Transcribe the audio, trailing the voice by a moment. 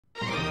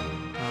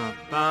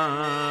Hey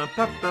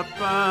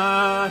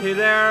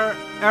there,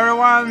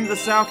 everyone, the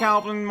South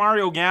Calvin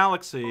Mario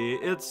Galaxy.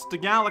 It's the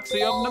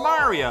galaxy of the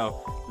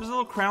Mario. There's a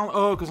little crown.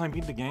 Oh, because I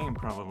beat the game,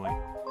 probably.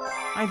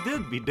 I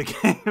did beat the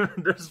game.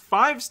 There's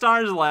 5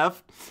 stars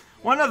left.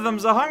 One of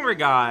them's a hungry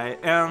guy,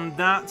 and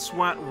that's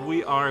what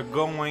we are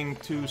going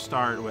to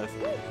start with.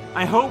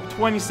 I hope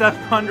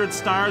 2,700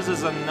 stars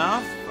is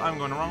enough. I'm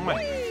going the wrong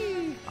way.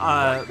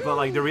 But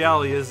like the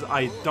reality is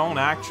I don't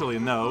actually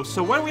know.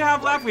 So what do we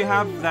have left? We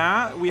have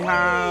that. We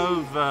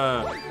have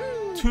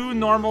 2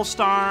 normal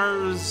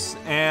stars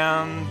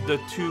and the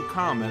 2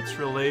 comets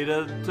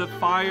related to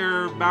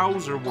Fire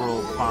Bowser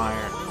World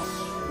Fire,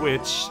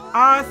 which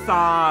I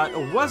thought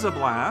was a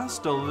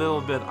blast. A little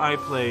bit I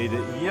played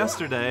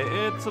yesterday.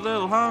 It's a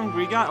little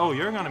hungry guy. Oh,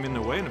 you're gonna be in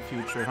the way in the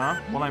future,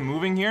 huh? While I'm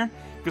moving here?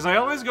 Because I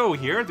always go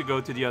here to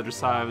go to the other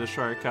side of the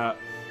shortcut.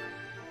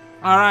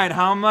 Alright,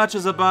 how much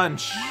is a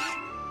bunch?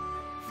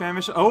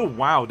 Famish. Oh,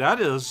 wow, that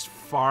is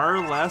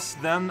far less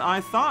than I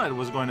thought it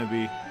was going to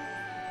be.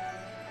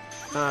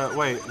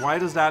 Wait, why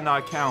does that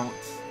not count?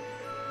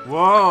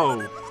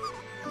 Whoa!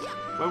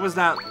 What was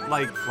that,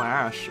 like,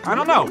 flash? I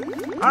don't know.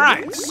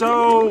 Alright,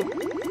 so...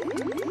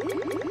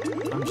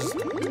 I'm just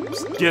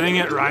getting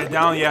it right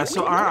down. Yeah,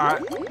 so,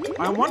 alright.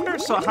 I wonder,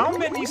 so how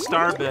many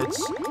star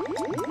bits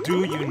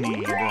do you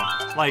need,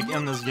 like,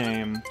 in this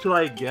game to,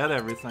 like, get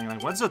everything?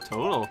 Like, what's the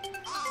total?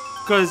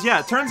 Because, yeah,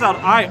 it turns out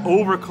I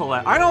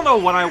overcollect. I don't know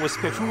what I was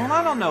picturing. Well,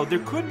 I don't know. There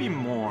could be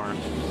more.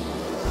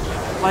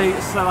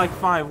 Like, so, like,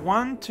 5.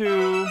 1,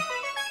 2...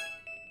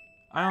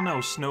 I don't know,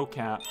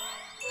 Snowcat.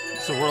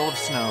 It's the world of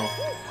snow.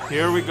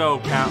 Here we go,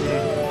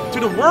 Captain. To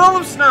the world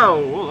of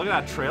snow! Ooh, look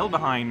at that trail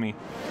behind me.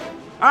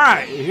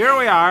 Alright, here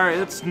we are.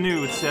 It's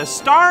new. It says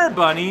Star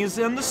Bunnies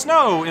in the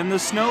snow. In the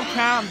snow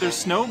cap, there's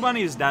snow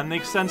bunnies. That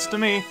makes sense to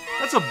me.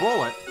 That's a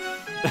bullet.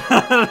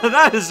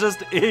 That is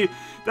just a...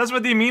 That's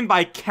what they mean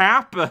by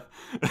cap.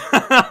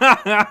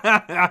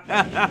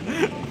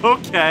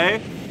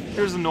 Okay.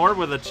 Here's Nord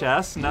with a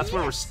chest, and that's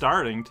where we're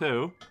starting,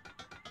 too.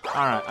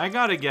 Alright, I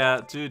gotta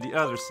get to the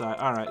other side.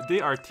 Alright,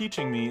 they are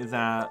teaching me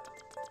that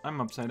I'm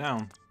upside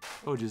down.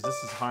 Oh, jeez, this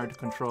is hard to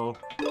control.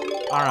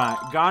 Alright,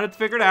 got it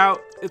figured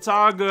out. It's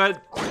all good.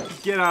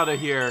 Get out of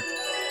here.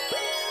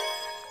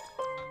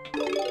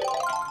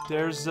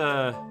 There's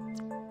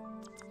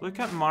look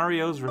at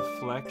Mario's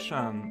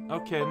reflection.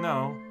 Okay,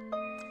 no.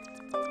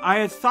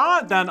 I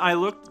thought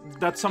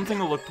that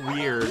something looked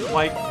weird.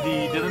 Like,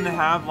 he didn't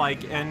have,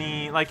 like,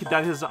 any... Like,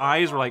 that his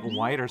eyes were, like,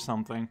 white or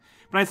something.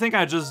 But I think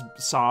I just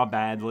saw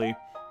badly.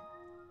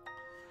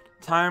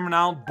 Time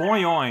out.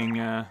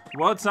 Boing.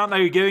 Well, it's not like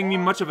you're giving me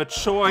much of a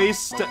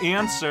choice to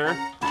answer.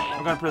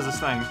 I'm gonna press this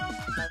thing.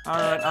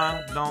 Alright,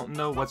 I don't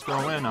know what's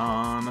going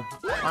on.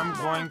 I'm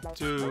going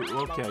to...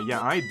 Okay,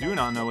 yeah, I do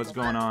not know what's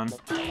going on.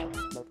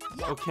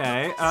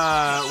 Okay,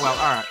 well,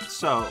 alright,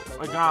 so,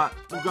 we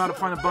gotta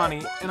find a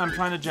bunny, and I'm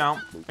trying to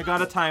jump. I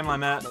got a time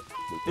limit.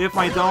 If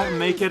I don't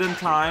make it in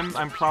time,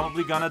 I'm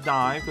probably gonna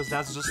die, because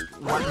that's just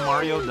what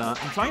Mario does.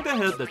 I'm trying to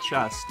hit the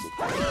chest,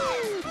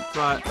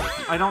 but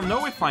I don't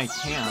know if I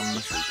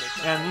can.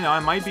 And, you know, I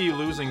might be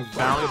losing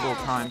valuable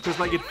time, because,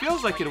 like, it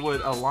feels like it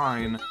would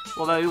align.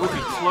 Well, that it would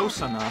be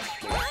close enough.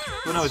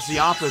 But no, it's the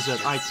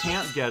opposite. I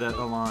can't get it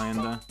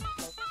aligned.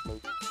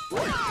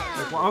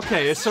 Like, well,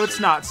 okay, so it's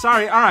not.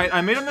 Sorry, alright,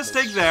 I made a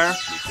mistake there.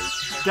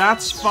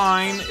 That's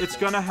fine. It's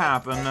gonna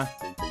happen.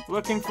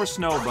 Looking for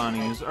snow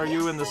bunnies. Are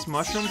you in this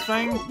mushroom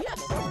thing?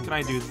 Can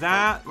I do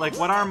that? Like,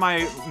 what are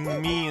my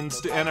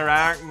means to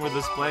interact with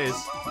this place?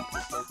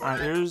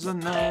 Alright, here's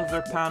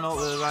another panel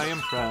that I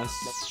impress.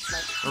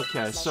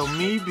 Okay, so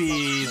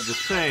maybe the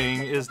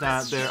thing is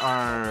that there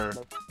are...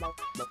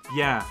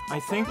 Yeah, I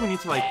think we need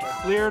to, like,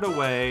 clear it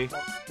away,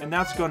 and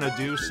that's gonna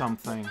do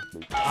something.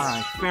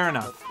 Alright, fair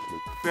enough.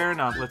 Fair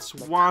enough. Let's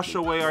wash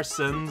away our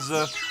sins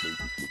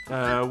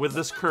with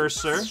this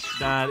cursor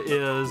that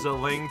is a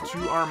link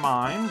to our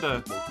mind.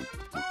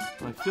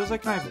 It feels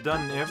like I've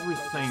done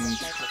everything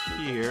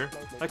here.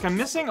 Like, I'm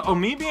missing... Oh,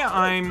 maybe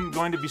I'm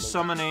going to be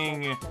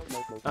summoning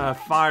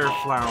Fire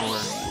Flower.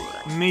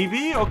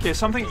 Maybe? Okay,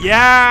 something...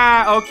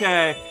 Yeah!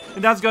 Okay.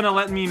 And that's gonna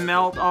let me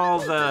melt all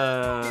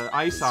the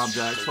ice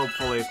objects,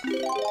 hopefully.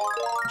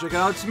 Check it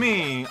out, it's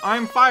me.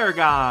 I'm Fire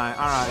Guy.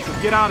 Alright,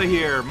 so get out of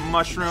here,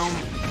 mushroom.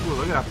 Ooh,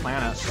 look at that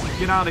planet.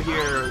 Get out of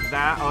here.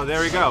 That... Oh,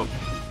 there we go.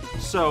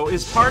 So,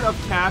 is part of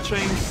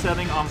catching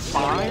setting on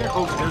fire?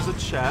 Oh, there's a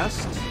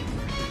chest.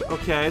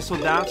 Okay, so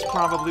that's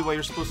probably what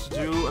you're supposed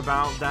to do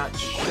about that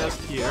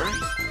chest here.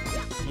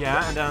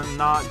 Yeah, and then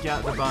not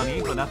get the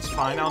bunny, but that's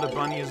fine. Now the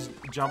bunny is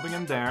jumping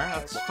in there.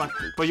 That's fine.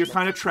 But you're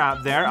kind of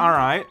trapped there.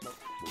 Alright.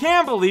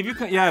 Can't believe you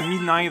can... Yeah, me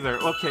neither.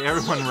 Okay,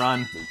 everyone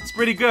run. It's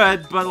pretty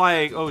good, but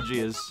like... Oh,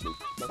 geez.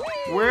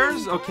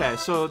 Where's... Okay,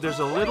 so there's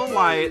a little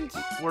light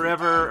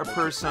wherever a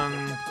person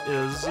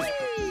is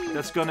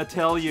that's gonna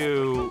tell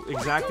you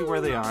exactly where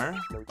they are.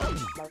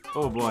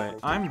 Oh boy,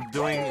 I'm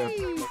doing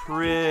a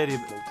pretty...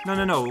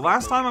 No.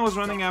 Last time I was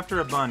running after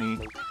a bunny,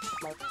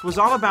 it was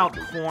all about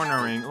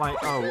cornering. Like,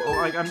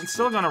 like I'm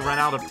still gonna run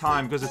out of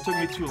time because it took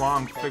me too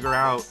long to figure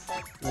out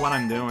what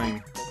I'm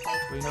doing.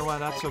 But you know what?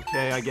 That's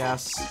okay, I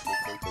guess.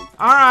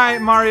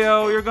 Alright,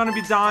 Mario, you're gonna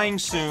be dying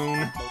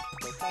soon.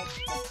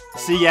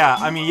 See, yeah,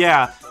 I mean,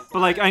 yeah. But,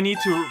 like, I need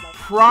to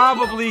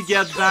probably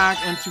get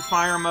back into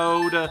fire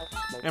mode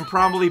and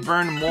probably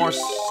burn more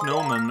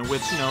snowmen,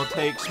 which, you know,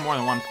 takes more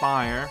than one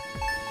fire.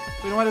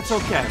 But you know what? It's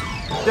okay.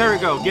 There we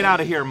go. Get out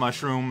of here,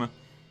 mushroom.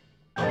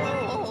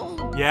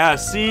 Yeah,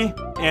 see?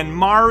 And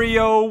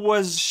Mario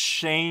was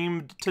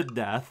shamed to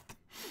death.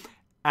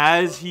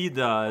 As he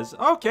does.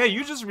 Okay,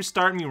 you just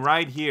restart me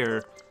right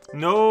here.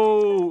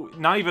 No,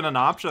 not even an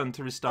option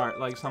to restart,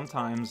 like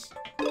sometimes.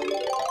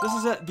 This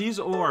is it. These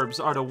orbs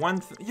are the one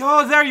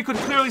Yo, there, you could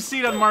clearly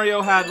see that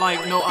Mario had,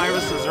 like, no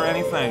irises or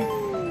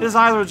anything. His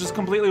eyes were just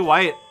completely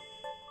white.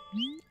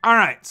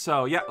 Alright,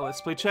 so, yeah,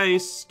 let's play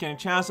chase. Can you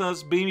chase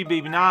us?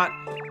 Maybe not.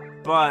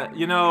 But,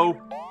 you know,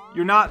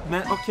 you're not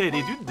meant... Okay,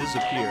 they do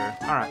disappear.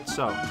 Alright,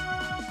 so...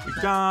 we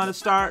gotta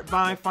start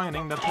by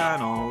finding the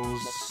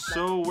panels.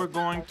 So we're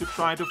going to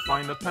try to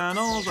find the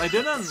panels. I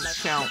didn't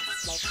count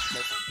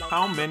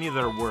how many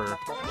there were.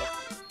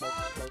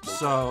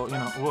 So, you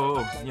know,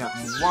 whoa, yeah,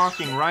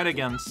 walking right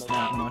against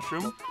that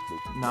mushroom.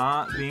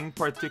 Not being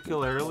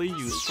particularly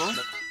useful.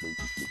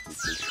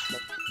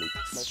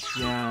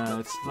 Yeah,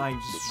 it's like,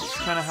 just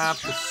kind of have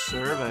to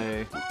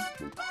survey.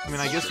 I mean,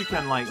 I guess you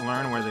can, like,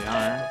 learn where they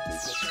are.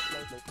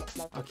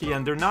 Okay,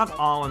 and they're not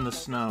all in the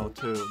snow,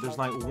 too. There's,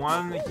 like,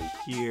 one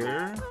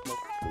here.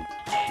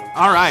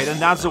 Alright, and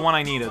that's the one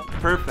I needed.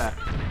 Perfect.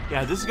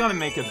 Yeah, this is gonna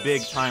make a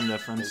big time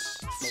difference.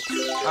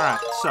 Alright,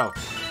 so,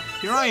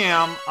 here I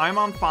am. I'm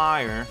on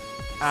fire,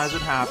 as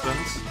it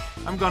happens.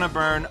 I'm gonna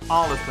burn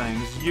all the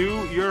things.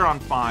 You're on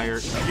fire.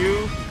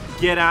 You,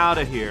 get out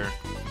of here.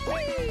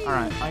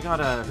 Alright, I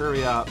gotta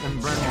hurry up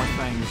and burn more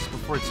things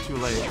before it's too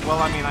late. Well,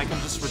 I mean, I can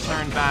just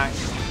return back.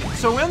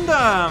 So in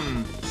the...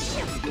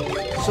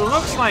 so it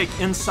looks like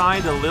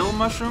inside the little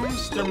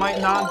mushrooms, there might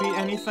not be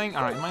anything.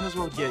 Alright, might as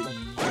well get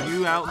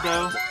you out,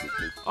 though.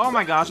 Oh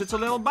my gosh, it's a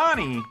little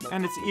bunny!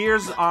 And its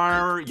ears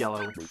are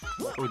yellow.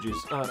 Oh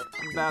jeez,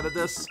 I'm bad at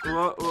this.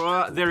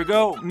 There we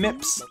go,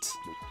 Mipsed.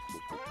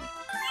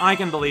 I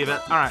can believe it.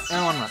 Alright,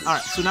 and one more.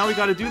 Alright, so now we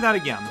gotta do that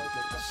again.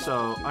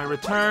 So, I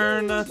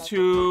return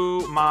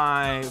to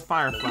my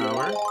fire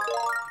flower.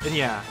 And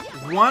yeah,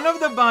 one of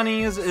the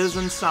bunnies is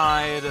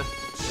inside...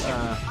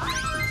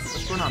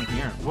 what's going on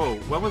here? Whoa,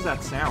 what was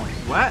that sound?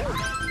 What?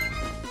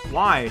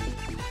 Why?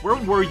 Where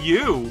were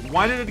you?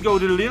 Why did it go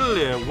to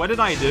little? What did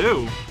I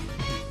do?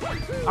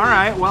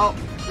 Alright, well,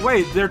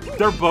 wait, they're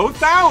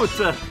both out!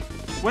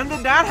 When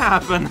did that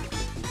happen?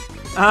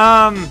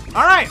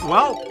 Alright,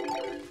 well...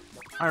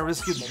 I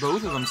risked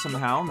both of them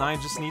somehow, now I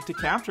just need to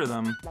capture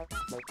them.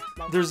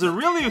 There's a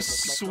really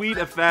sweet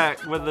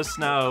effect with the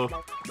snow.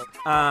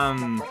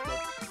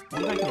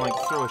 Maybe I can, like,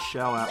 throw a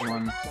shell at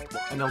one,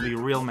 and they'll be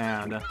real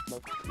mad.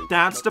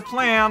 That's the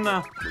plan!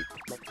 Like,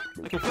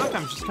 I feel like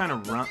I'm just kind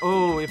of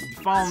oh, if you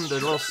fall in the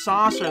little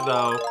saucer,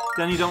 though,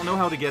 then you don't know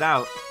how to get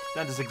out.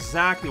 That is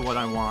exactly what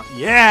I want.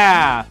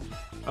 Yeah!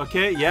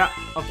 Okay, yeah.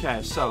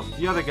 Okay, so,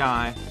 the other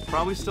guy,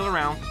 probably still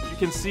around. You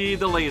can see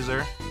the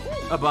laser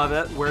above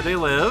it, where they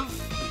live.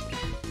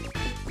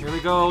 Here we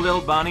go,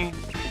 little bunny.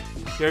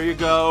 Here you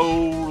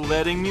go,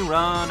 letting me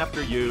run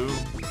after you.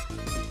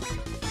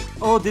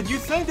 Oh, did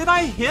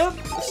I hit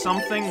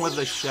something with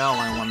a shell,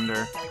 I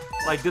wonder?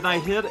 Like, did I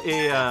hit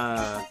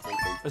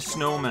a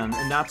snowman,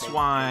 and that's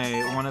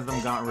why one of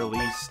them got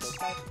released?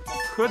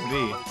 Could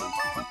be.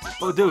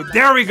 Oh, dude,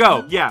 there we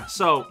go! Yeah,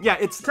 so, yeah,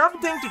 it's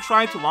tempting to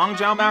try to long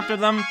jump after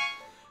them,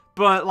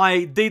 but,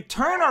 like, they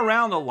turn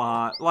around a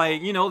lot.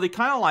 Like, you know, they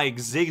kind of, like,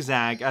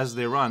 zigzag as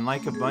they run,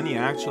 like a bunny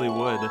actually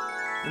would.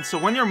 And so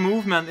when your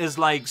movement is,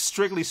 like,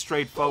 strictly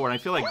straightforward, I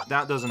feel like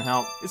that doesn't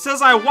help. It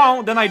says I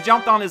won't, then I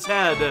jumped on his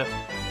head, and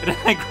then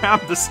I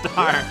grabbed the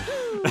star.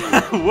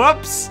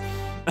 Whoops!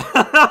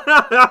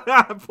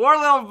 Poor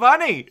little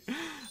bunny!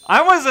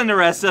 I was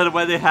interested in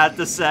what they had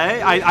to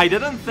say. I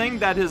didn't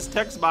think that his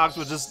text box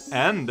would just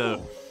end.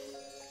 I'm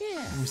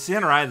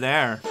seeing right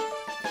there.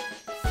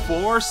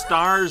 4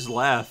 stars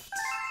left.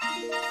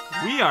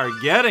 We are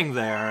getting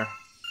there.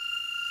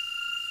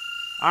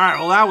 Alright,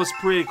 well that was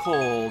pretty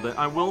cold.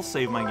 I will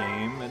save my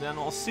game, and then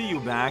I'll see you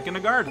back in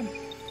the garden.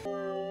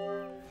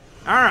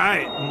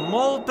 Alright,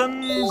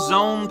 Molten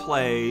Zone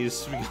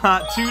Place. We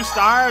got 2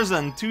 stars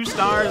and 2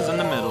 stars in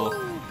the middle.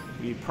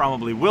 We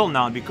probably will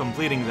not be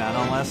completing that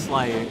unless,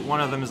 like, one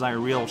of them is, like,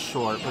 real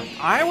short. But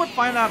I would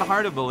find that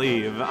hard to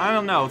believe. I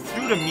don't know.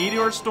 Through the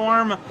meteor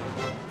storm,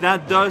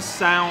 that does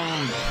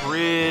sound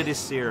pretty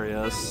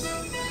serious.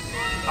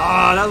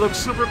 Ah, that looks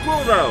super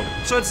cool, though.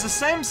 So it's the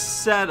same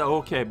set,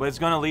 okay, but it's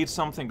gonna lead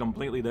something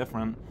completely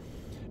different.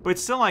 But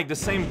it's still, like, the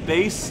same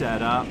base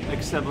setup,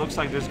 except it looks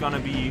like there's gonna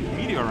be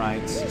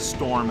meteorites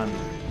storming.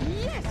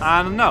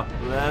 I don't know.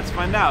 Let's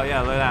find out.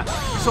 Yeah, look at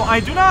that. So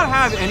I do not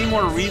have any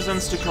more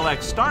reasons to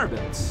collect star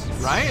bits,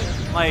 right?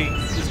 Like,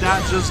 is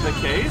that just the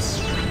case?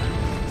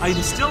 I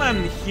still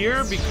am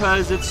here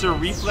because it's a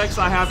reflex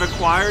I have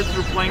acquired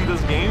through playing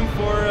this game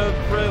for a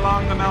pretty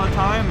long amount of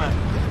time.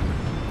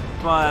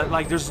 But,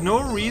 like, there's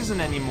no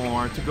reason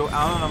anymore to go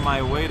out of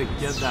my way to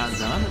get that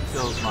done, it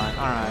feels like.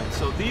 Alright,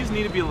 so these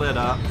need to be lit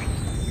up.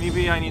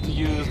 Maybe I need to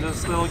use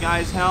this little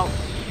guy's help.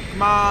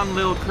 Come on,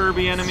 little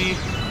Kirby enemy.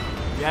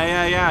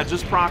 Yeah,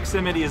 just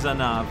proximity is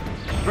enough.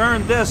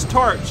 Burn this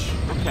torch.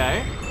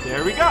 Okay,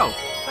 there we go.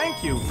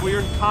 Thank you for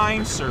your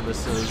kind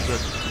services.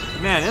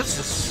 Man, it's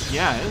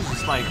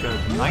just like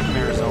a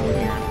nightmare zone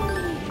here.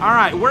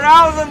 Alright, we're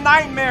out of the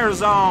nightmare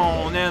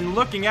zone and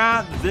looking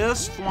at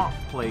this swamp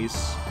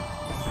place.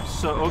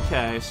 So,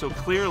 okay, so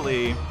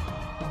clearly,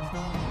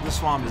 this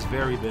swamp is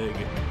very big.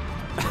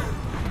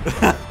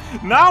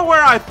 Not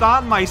where I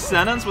thought my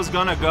sentence was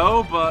gonna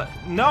go, but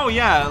no,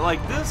 yeah,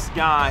 like, this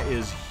guy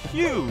is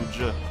huge.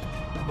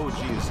 Oh,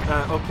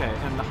 jeez. Okay,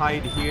 and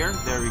hide here.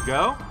 There we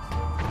go.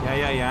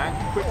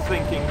 Yeah. Quick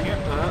thinking here.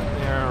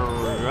 There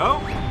we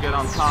go. Get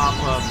on top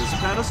of this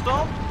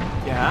pedestal.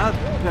 Yeah,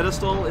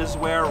 pedestal is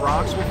where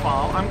rocks will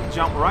fall. I'm gonna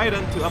jump right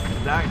up to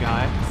that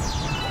guy.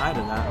 I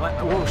did that.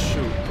 Oh,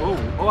 shoot.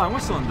 Oh, I'm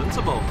still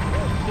invincible.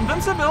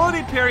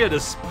 Invincibility period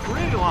is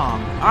pretty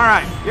long.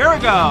 Alright, here we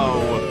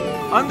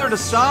go. Under the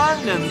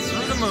sun and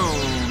through the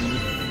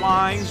moon.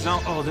 Flying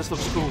zone. Oh, this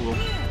looks cool.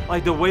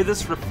 Like the way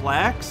this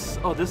reflects.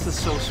 Oh, this is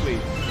so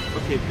sweet.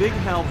 Okay, big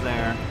hell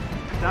there.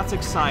 That's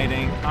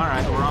exciting.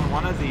 Alright, we're on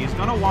one of these.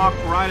 Gonna walk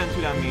right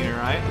into that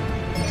meteorite.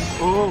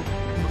 Oh,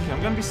 okay,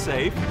 I'm gonna be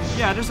safe.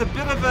 Yeah, there's a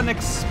bit of an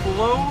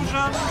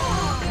explosion,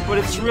 but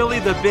it's really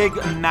the big,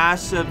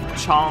 massive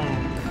chunk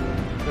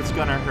that's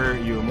gonna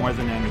hurt you more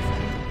than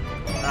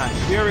anything. Alright,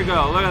 here we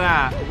go. Look at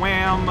that.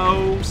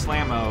 Whammo,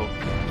 slammo.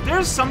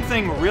 There's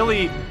something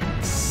really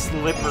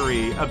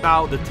slippery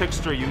about the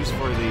texture used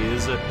for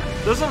these. It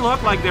doesn't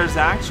look like there's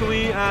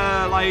actually,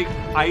 like,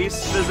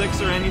 ice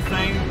physics or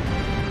anything,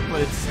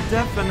 but it's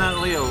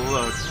definitely a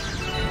look.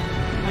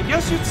 I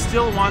guess you'd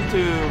still want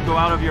to go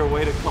out of your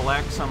way to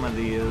collect some of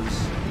these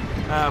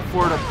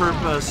for the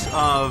purpose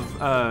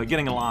of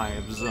getting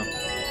lives.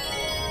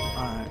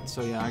 Alright,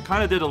 so yeah, I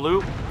kind of did a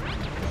loop.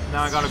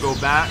 Now I gotta go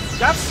back.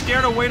 That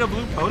scared away the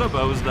blue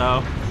Potobos,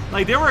 though.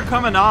 Like, they were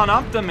coming on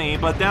up to me,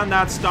 but then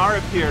that star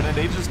appeared and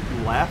they just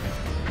left.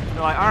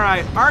 They're like,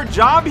 alright, our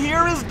job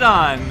here is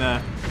done.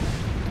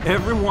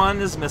 Everyone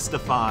is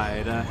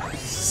mystified.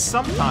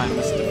 Sometimes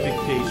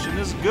mystification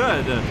is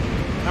good.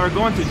 Now we're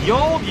going to the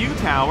old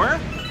U-Tower.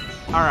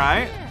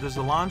 Alright, there's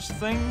a launch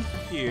thing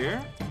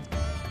here.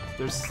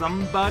 There's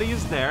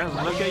somebody's there.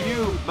 Look at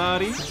you,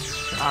 buddy.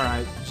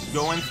 Alright, just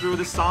going through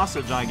the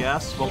sausage, I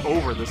guess. Well,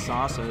 over the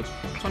sausage.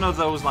 It's one of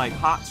those, like,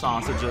 hot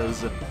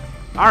sausages.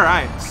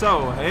 Alright,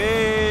 so,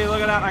 hey,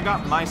 look at that. I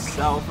got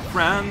myself a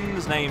friend.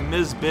 His name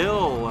is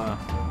Bill.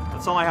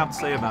 That's all I have to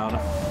say about him.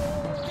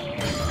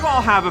 You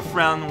all have a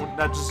friend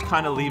that just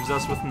kind of leaves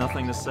us with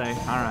nothing to say.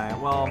 Alright,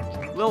 well,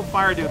 little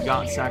fire dude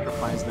got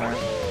sacrificed there.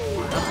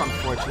 That's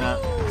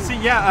unfortunate. See,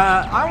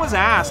 yeah, I was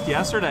asked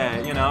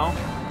yesterday, you know,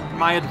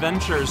 my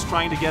adventures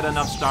trying to get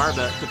enough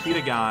Starbit to feed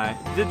a guy.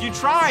 Did you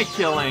try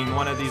killing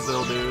one of these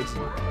little dudes?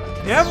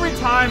 Every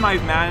time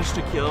I've managed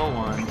to kill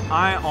one,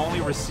 I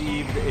only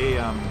received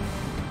a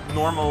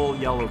normal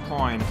yellow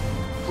coin,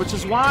 which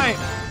is why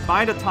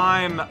by the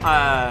time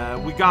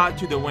we got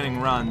to the winning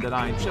run that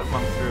I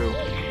chipmunked through,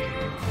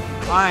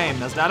 I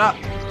messed that up.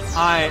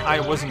 I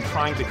wasn't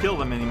trying to kill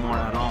them anymore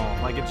at all.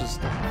 Like, it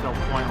just felt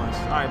pointless.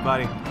 Alright,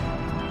 buddy.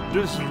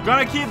 Just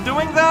gonna keep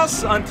doing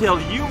this until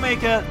you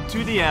make it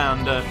to the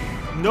end.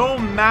 No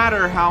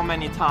matter how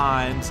many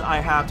times I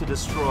have to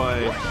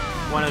destroy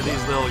one of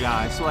these little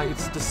guys. So, like,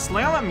 it's the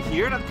slalom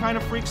here that kind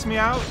of freaks me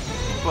out.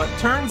 But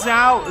turns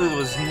out it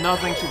was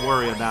nothing to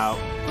worry about.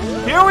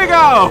 Here we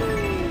go!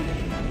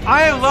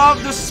 I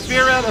love the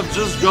spirit of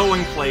just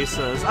going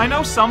places. I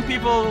know some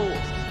people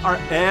are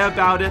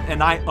about it,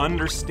 and I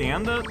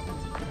understand it,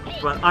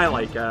 but I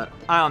like it.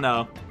 I don't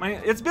know.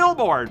 It's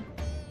Billboard.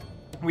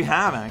 We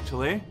have,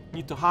 actually.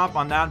 Need to hop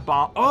on that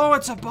ball. Oh,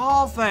 it's a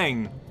ball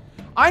thing!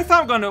 I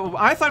thought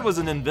it was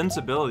an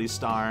invincibility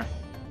star.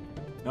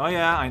 Oh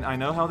yeah, I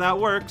know how that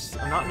works.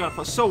 I'm not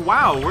gonna... So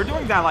wow, we're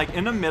doing that like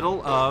in the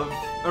middle of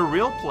a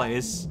real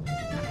place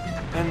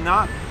and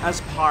not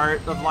as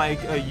part of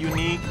like a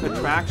unique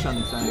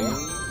attraction thing.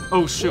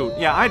 Oh shoot,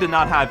 yeah, I did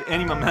not have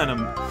any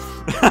momentum.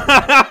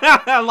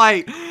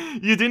 Like,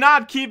 you do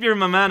not keep your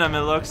momentum,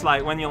 it looks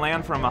like, when you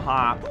land from a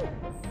hop.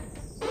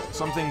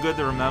 Something good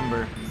to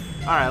remember.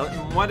 Alright,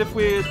 what if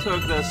we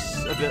took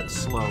this a bit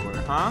slower,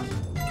 huh?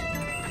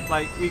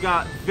 Like, we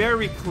got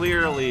very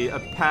clearly a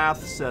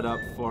path set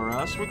up for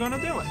us. We're gonna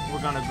do it.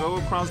 We're gonna go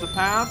across the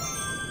path.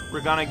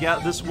 We're gonna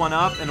get this one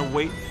up and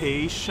wait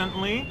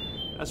patiently.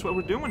 That's what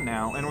we're doing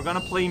now. And we're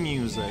gonna play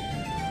music.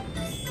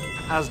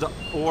 As the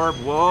orb...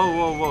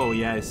 Whoa.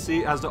 Yeah,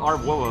 see? As the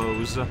orb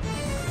woes. The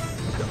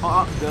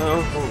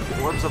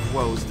orbs of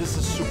woes. This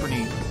is super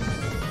neat.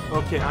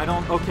 Okay,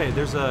 okay,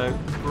 there's a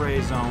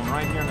gray zone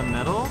right here in the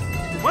middle.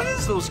 What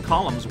is those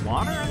columns?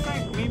 Water, I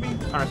think? Maybe?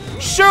 Alright.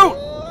 Shoot!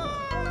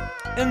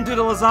 Into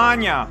the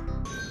lasagna!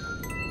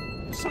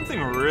 There's something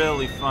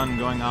really fun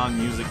going on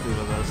musically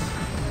with this.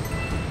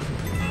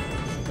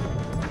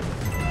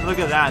 Look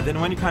at that. Then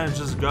when you kind of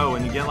just go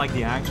and you get like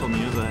the actual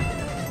music.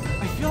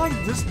 feel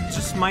like this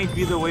just might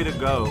be the way to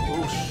go.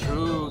 Oh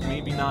shoot,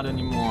 maybe not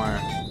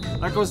anymore.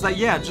 There goes that,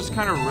 yeah, just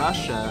kind of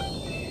rush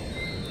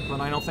it.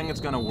 But I don't think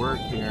it's gonna work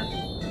here.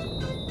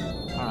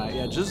 Alright,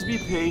 yeah, just be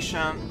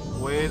patient.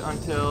 Wait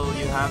until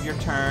you have your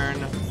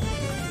turn.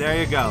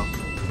 There you go.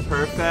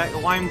 Perfect.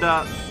 Lined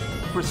up.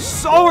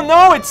 Oh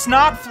no, it's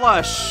not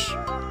flush!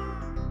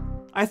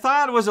 I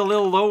thought it was a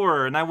little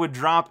lower and I would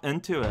drop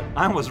into it.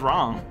 I was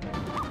wrong.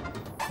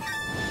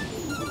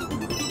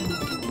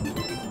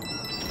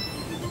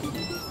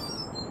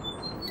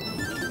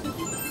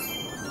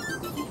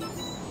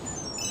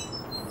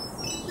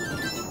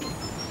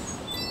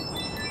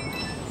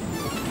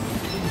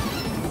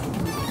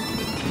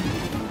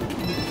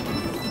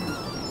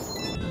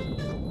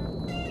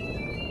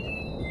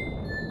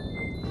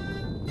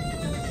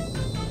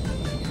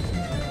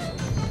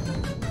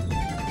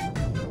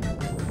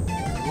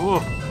 Ooh,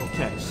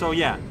 okay, so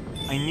yeah,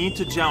 I need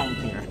to jump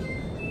here.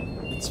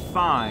 It's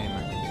fine.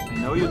 I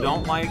know you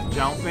don't like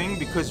jumping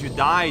because you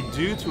died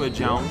due to a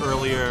jump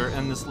earlier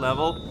in this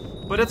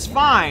level, but it's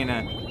fine.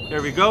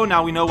 There we go,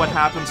 now we know what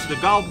happens to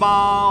the golf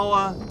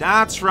ball.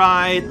 That's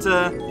right.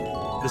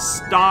 The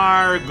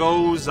star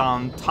goes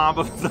on top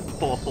of the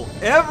pole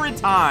every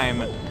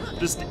time.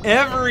 Just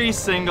every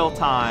single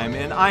time.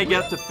 And I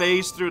get to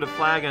phase through the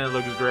flag and it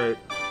looks great.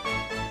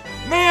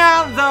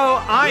 Man, though,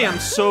 I am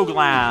so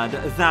glad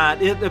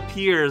that it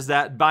appears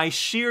that by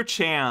sheer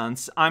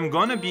chance, I'm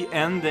gonna be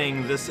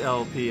ending this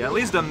LP, at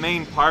least the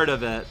main part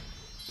of it.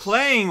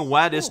 Playing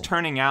Wet is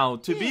turning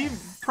out to be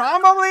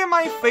probably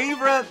my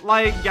favorite,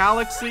 like,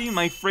 galaxy,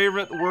 my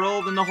favorite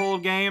world in the whole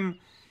game.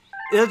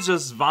 It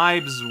just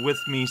vibes with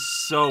me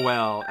so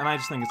well, and I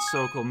just think it's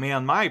so cool.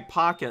 Man, my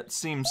pocket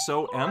seems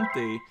so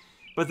empty,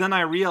 but then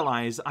I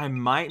realize I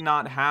might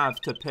not have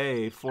to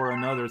pay for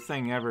another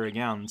thing ever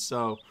again,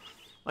 so...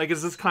 like,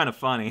 it's just kind of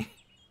funny.